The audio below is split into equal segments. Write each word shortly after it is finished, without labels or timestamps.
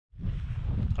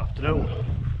afternoon,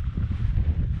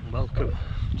 and welcome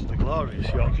to the glorious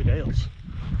Yorkshire Dales.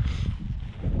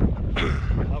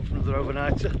 Out for another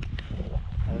overnighter,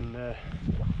 and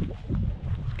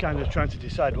kind of trying to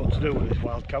decide what to do with this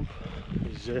wild camp.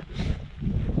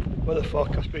 Weather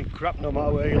forecast being crap no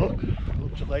matter where you look.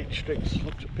 Looked at Lake Districts,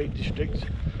 looked at Peak Districts.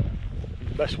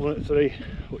 The best one at 3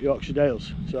 at Yorkshire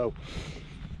Dales. So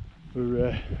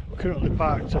we're currently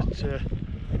parked at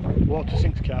Water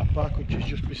Sinks car park, which is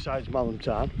just beside Malham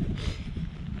Town,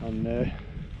 and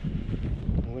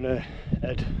I'm going to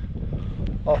head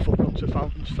off up onto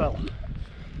Fountains Fell.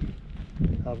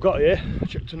 I've got here,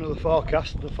 checked another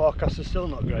forecast, and the forecast is still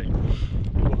not great. It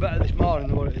was better this morning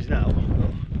than what it is now, but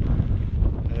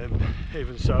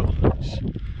even so,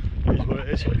 it is what it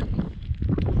is.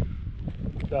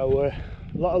 So a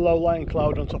lot of low-lying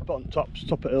cloud on top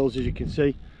of hills, as you can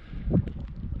see.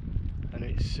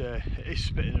 It is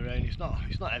spitting the rain. It's not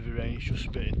heavy rain, it's just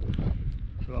spitting,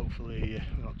 so hopefully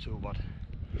we're not too bad.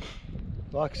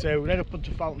 Like I say, we're head up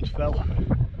onto Fountains Fell.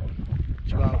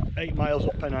 It's about 8 miles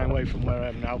up Pennine way from where I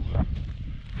am now,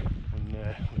 and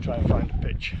we'll try and find a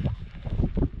pitch.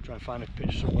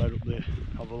 Somewhere up there.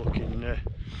 Have a look in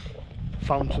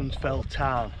Fountains Fell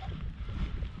town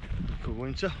for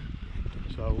winter.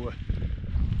 So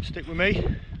stick with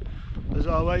me as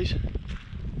always,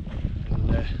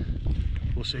 and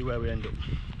we'll see where we end up.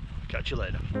 Catch you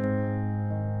later.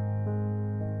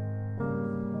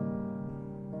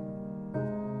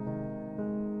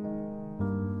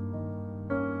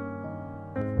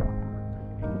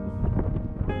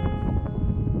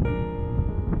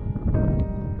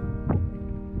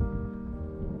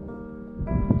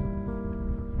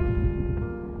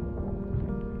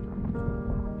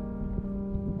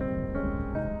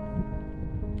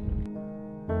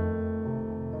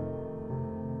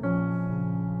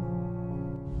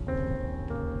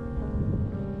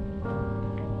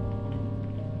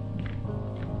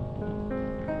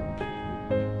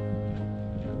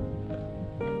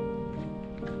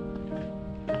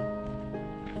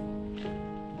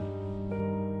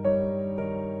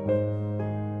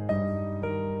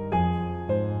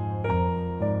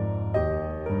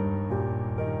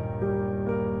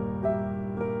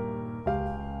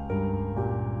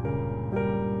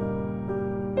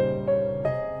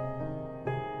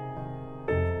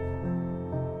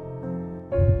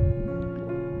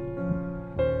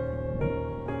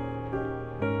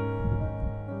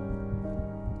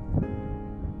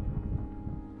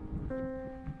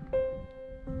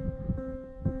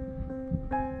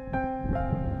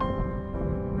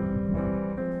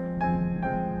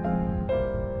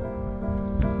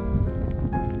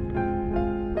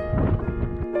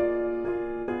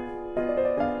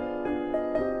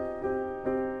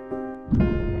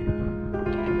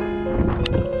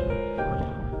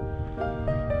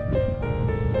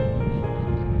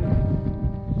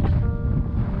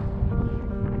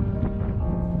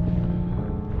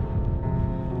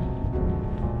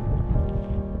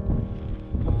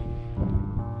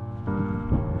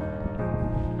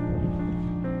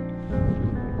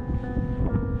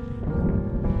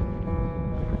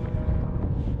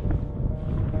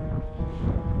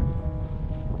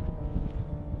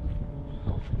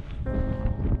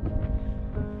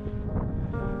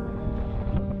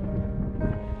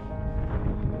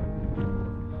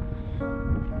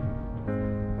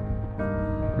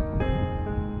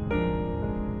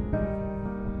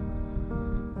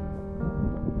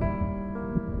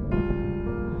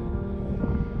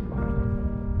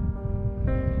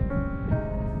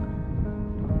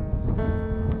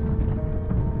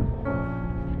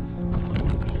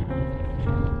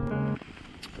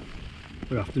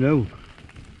 Good afternoon,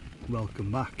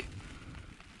 welcome back.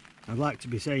 I'd like to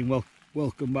be saying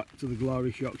welcome back to the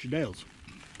glorious Yorkshire Dales.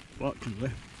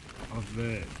 Fortunately, I've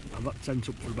had the tent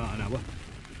up for about an hour,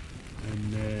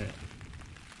 and it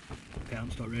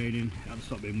hasn't stopped raining, it hasn't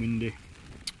stopped being windy.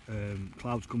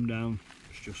 Clouds come down,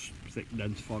 it's just thick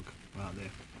dense fog right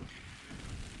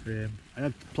there. I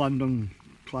had planned on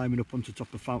climbing up onto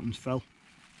top of Fountains Fell,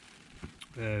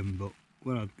 but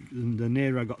the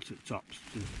nearer I got to the tops,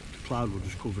 the cloud would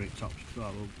just cover it tops. So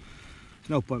there's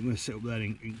no point when I sit up there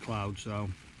in cloud, so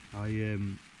I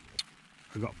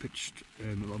got pitched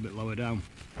a little bit lower down.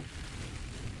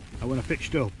 And when I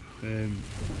pitched up,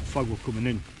 fog was coming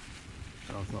in,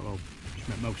 so I thought, well, just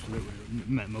make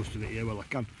most of it here while I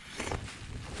can.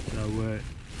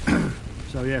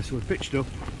 So yeah, so we pitched up.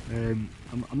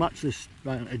 I'm actually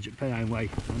right on the edge of Pennine Way.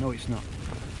 I know it's not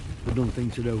the done thing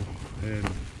to do,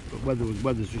 but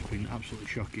weather's just been absolutely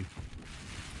shocking.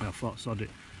 And I thought, sod it.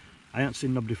 I ain't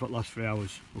seen nobody for the last 3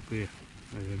 hours up here.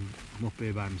 I'm up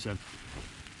here by myself.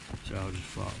 So I just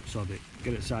thought, sod it,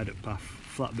 get it side of path,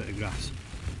 flat bit of grass,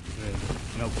 and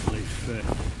hopefully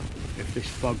if this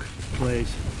fog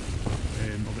clears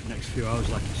over the next few hours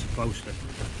like it's supposed to,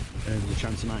 there's a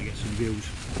chance I might get some views,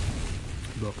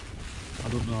 but I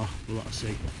don't know, we'll have to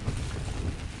see.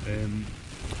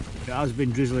 It has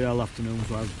been drizzly all afternoon,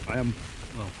 so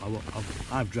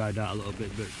I've dried out a little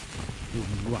bit, but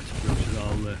the waterproofs are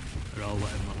all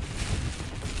wet and wet.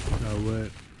 So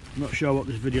I'm not sure what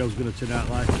this video is going to turn out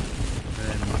like.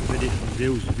 The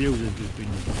views have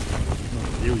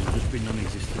just been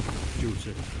non-existent due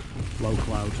to low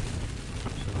cloud.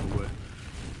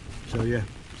 So yeah,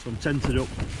 so I'm tented up.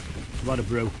 I've had a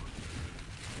brew.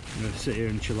 I'm going to sit here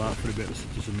and chill out for a bit, listen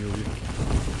to some music.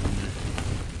 And,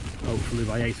 hopefully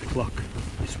by 8 o'clock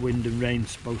this wind and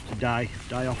rain's supposed to die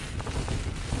off.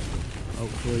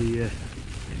 Hopefully it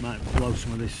might blow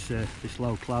some of this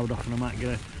low cloud off, and I might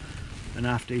get an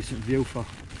half decent view for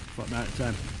night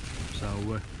time.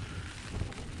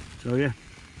 So yeah,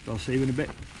 I'll see you in a bit.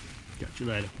 Catch you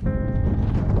later.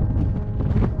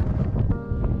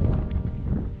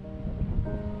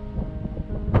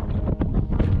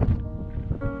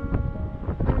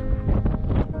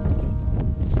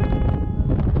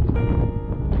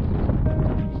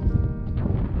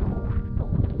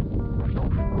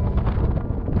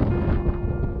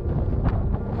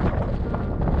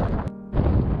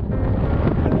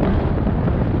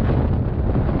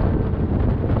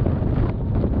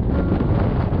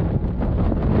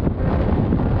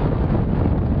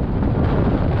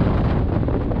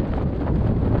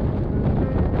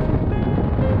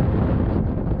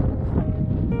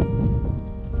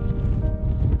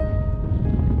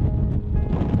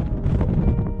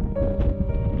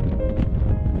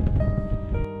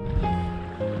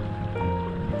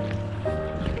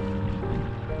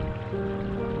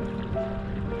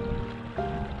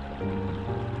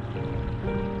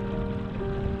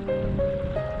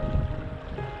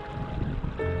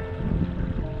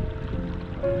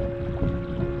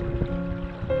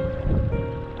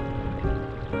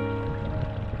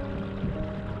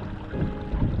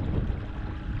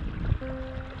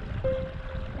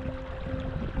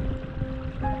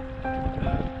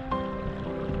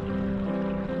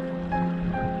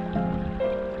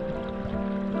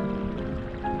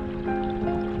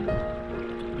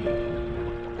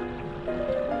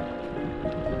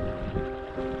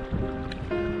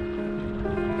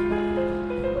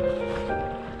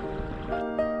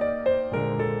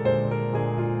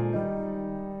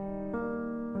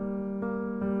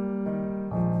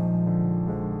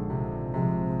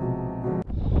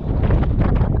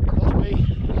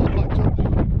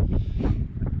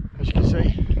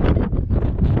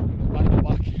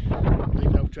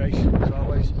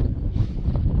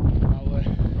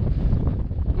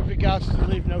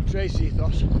 Trace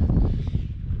ethos,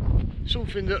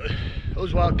 something that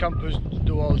us wild campers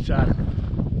do all the time.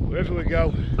 Wherever we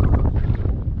go,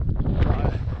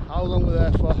 how long we're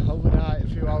there for, overnight, a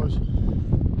few hours,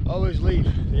 always leave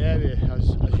the area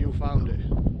as you found it.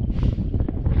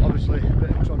 Obviously a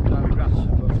bit of trodden down grass,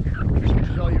 but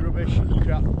just all your rubbish and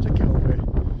crap, take it away.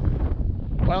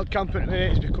 Wild camping at the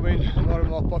minute is becoming more and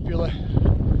more popular.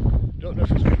 Don't know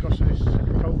if it's because of this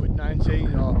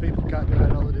COVID-19 or people can't get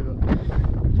on holiday, but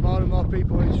more and more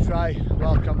people want to try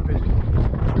wild camping,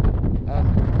 and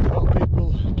a lot of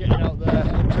people getting out there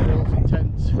into the hills in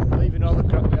tents, leaving all the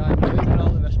crap behind, leaving all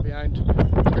the mess behind,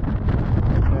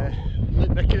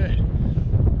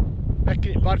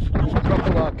 making it bad for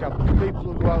proper wild camping, for people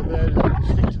who go out there and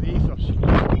stick to the ethos.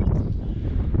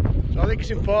 So I think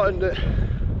it's important that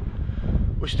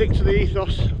we stick to the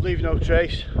ethos, leave no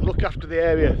trace, look after the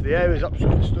area. The area is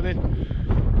absolutely stunning,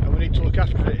 and we need to look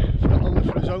after it, not only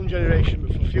for its own generation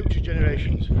but for future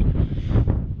generations.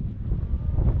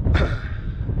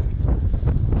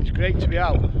 It's great to be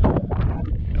out,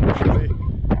 and we should be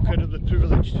incredibly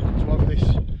privileged to have this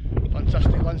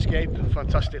fantastic landscape and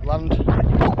fantastic land for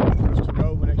us to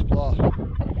roam and explore.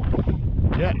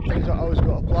 Yeah, things don't always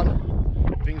go to plan,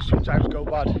 things sometimes go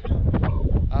bad,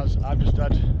 as I've just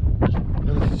had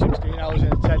nearly 16 hours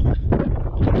in a tent,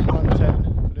 one tent,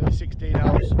 for nearly 16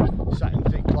 hours sat in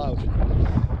thick cloud.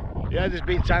 Yeah, there's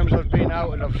been times I've been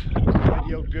out and I've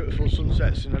videoed beautiful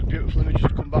sunsets and had beautiful images to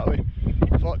come back with.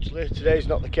 Fortunately today's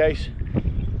not the case,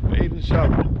 but even so,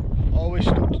 always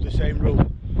stuck to the same rule: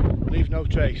 leave no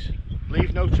trace.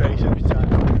 Leave no trace every time.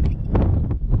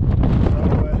 So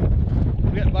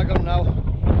we'll get the bag on now,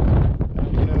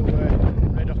 and I'm going to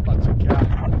head off back to the car.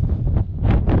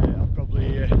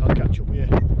 I'll catch up with you on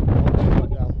the way back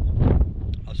down.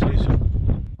 I'll see you soon.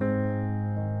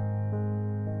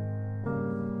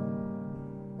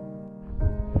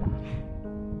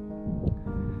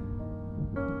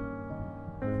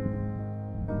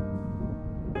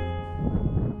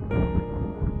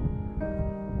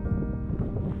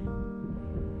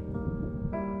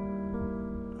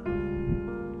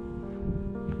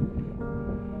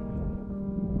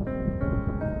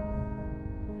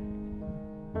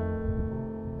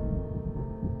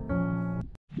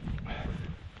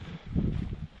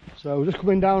 So we're just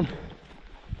coming down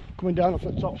off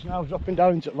the tops now, dropping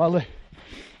down into the valley.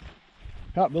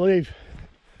 Can't believe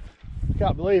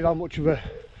how much of a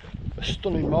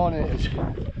stunning morning it is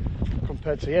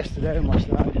compared to yesterday and last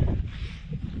night.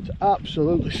 It's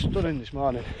absolutely stunning this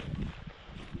morning.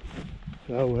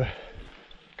 So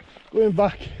going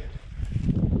back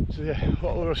to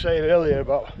what we were saying earlier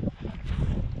about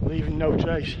leaving no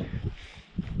trace,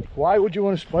 why would you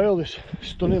want to spoil this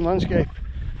stunning landscape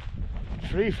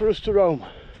free for us to roam?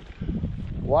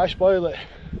 Why spoil it?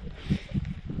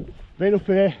 Being up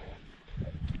here,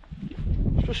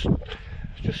 it's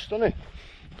just stunning,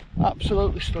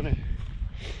 absolutely stunning.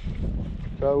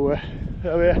 So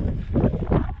there we are.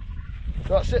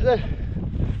 So that's it then.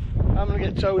 I'm going to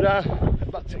get towed down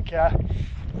back to the car,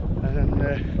 and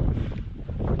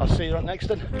then I'll see you on next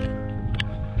one.